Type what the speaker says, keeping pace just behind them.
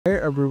Hey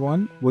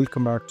everyone,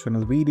 welcome back to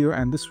another video,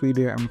 and this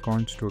video I'm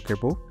going to talk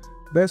about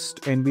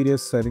best NVIDIA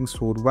settings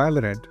for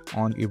Valorant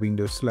on your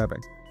Windows 11.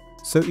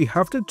 So you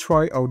have to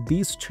try out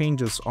these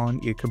changes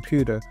on your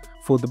computer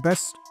for the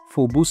best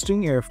for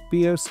boosting your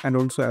FPS and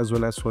also as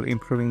well as for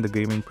improving the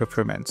gaming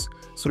performance.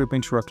 So let me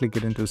directly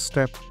get into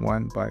step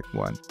one by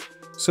one.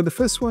 So the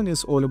first one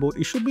is all about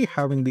you should be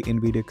having the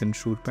NVIDIA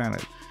Control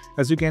Panel.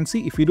 As you can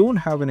see, if you don't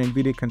have an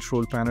NVIDIA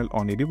Control Panel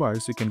on your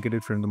device, you can get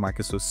it from the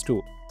Microsoft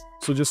Store.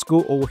 So just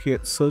go over here,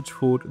 search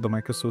for the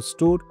Microsoft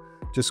Store,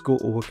 just go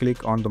over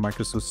click on the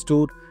Microsoft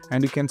Store,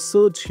 and you can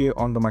search here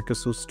on the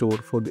Microsoft Store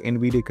for the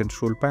NVIDIA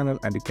Control Panel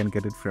and you can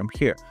get it from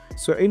here.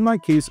 So in my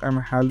case,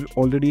 I'm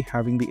already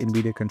having the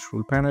NVIDIA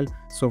Control Panel,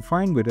 so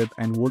fine with it.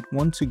 And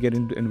once you get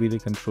into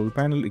NVIDIA Control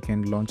Panel, you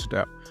can launch it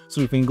up. So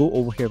you can go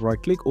over here,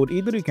 right click, or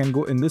either you can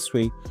go in this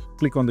way,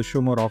 click on the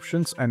show more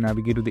options and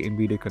navigate to the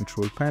NVIDIA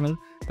Control Panel.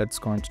 That's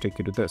going to take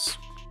you to this.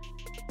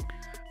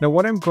 Now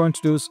what I'm going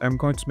to do is I'm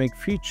going to make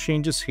few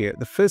changes here.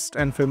 The first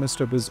and foremost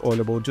step is all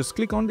about just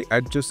click on the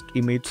adjust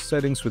image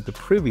settings with the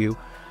preview,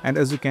 and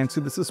as you can see,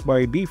 this is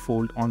by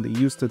default on the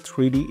use the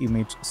 3D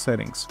image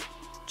settings.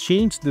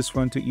 Change this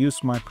one to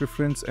use my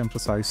preference,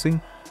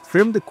 emphasizing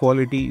from the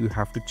quality you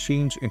have to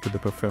change into the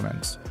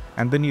performance,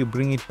 and then you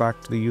bring it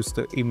back to the use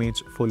the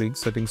image fulling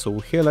settings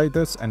over here like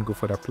this and go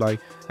for apply.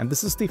 And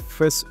this is the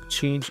first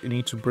change you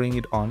need to bring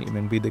it on in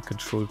NVIDIA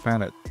Control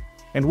Panel.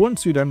 And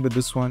once you're done with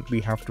this one,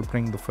 we have to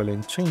bring the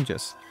following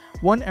changes.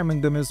 One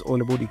among them is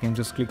all about you can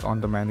just click on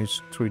the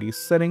manage 3D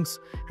settings,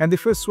 and the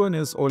first one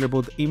is all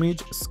about the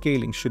image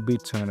scaling should be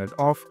turned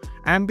off,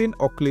 ambient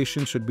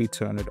occlusion should be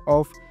turned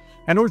off,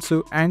 and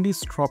also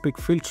anisotropic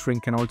filtering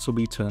can also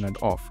be turned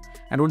off.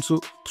 And also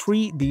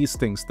these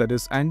things, that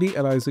is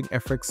anti-aliasing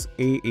effects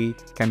AA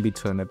can be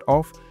turned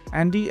off,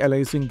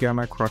 anti-aliasing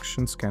gamma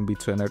corrections can be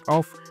turned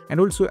off, and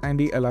also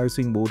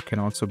anti-aliasing mode can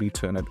also be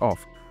turned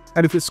off.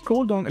 And if you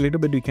scroll down a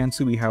little bit, you can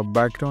see we have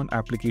background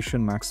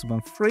application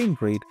maximum frame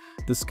rate.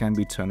 This can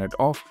be turned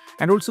off.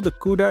 And also the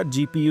CUDA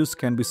GPUs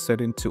can be set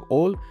into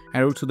all.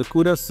 And also the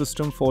CUDA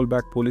system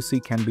fallback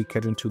policy can be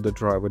kept into the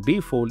driver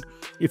default.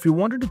 If you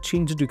wanted to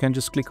change it, you can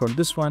just click on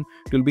this one.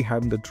 You'll be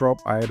having the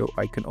drop arrow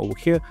icon over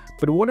here.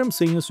 But what I'm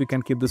saying is we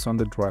can keep this on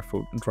the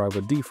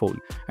driver default.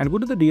 And go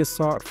to the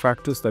DSR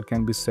factors that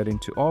can be set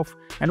into off.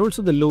 And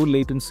also the low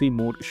latency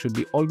mode should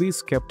be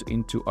always kept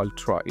into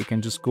ultra. You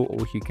can just go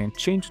over here, you can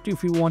change it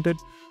if you want it,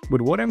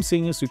 but what I'm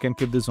saying is you can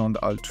keep this on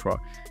the ultra.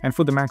 And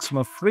for the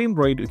maximum frame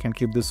rate, you can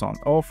keep this on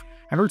off,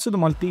 and also the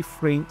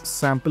multi-frame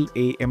sample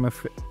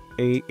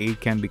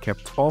AMFAA can be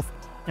kept off,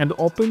 and the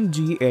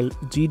OpenGL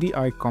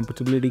GDI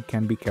compatibility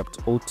can be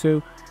kept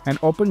auto, and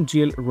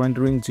OpenGL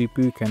rendering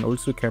GPU can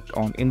also kept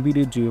on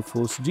NVIDIA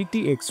GeForce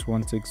GTX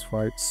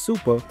 165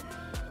 Super.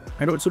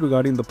 And also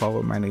regarding the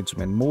power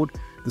management mode,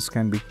 this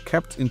can be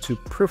kept into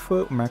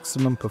prefer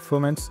maximum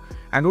performance.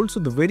 And also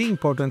the very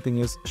important thing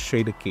is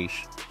shader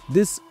cache.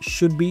 This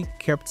should be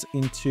kept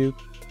into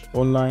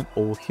online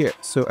over here.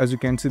 So as you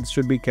can see, this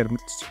should be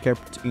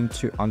kept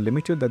into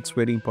unlimited. That's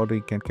very important.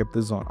 You can keep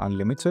this on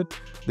unlimited.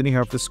 Then you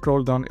have to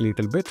scroll down a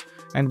little bit,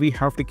 and we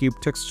have to keep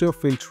texture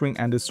filtering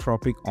and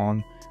anisotropic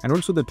on, and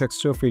also the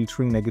texture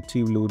filtering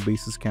negative load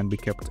basis can be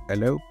kept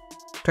allow.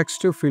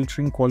 Texture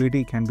filtering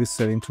quality can be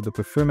set into the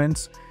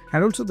performance,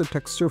 and also the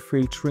texture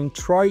filtering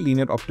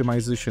tri-linear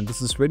optimization.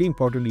 This is very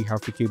important. You have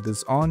to keep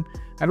this on,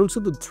 and also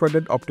the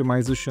threaded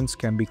optimizations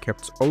can be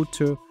kept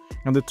auto,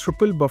 and the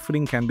triple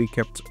buffering can be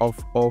kept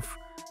off.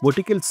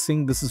 Vertical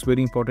sync, this is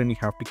very important. You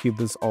have to keep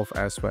this off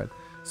as well.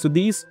 So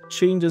these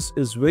changes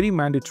is very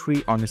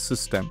mandatory on a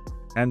system.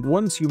 And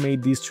once you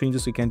made these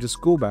changes, you can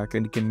just go back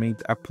and you can make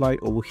the apply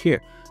over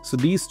here. So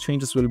these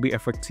changes will be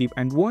effective.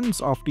 And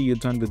once after you're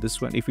done with this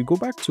one, if you go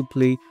back to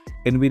play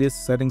NVIDIA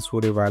settings for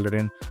a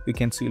Valorant, you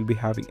can see you'll be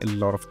having a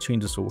lot of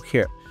changes over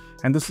here.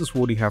 And this is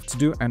what you have to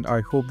do. And I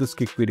hope this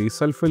quick video is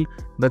helpful.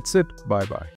 That's it. Bye bye.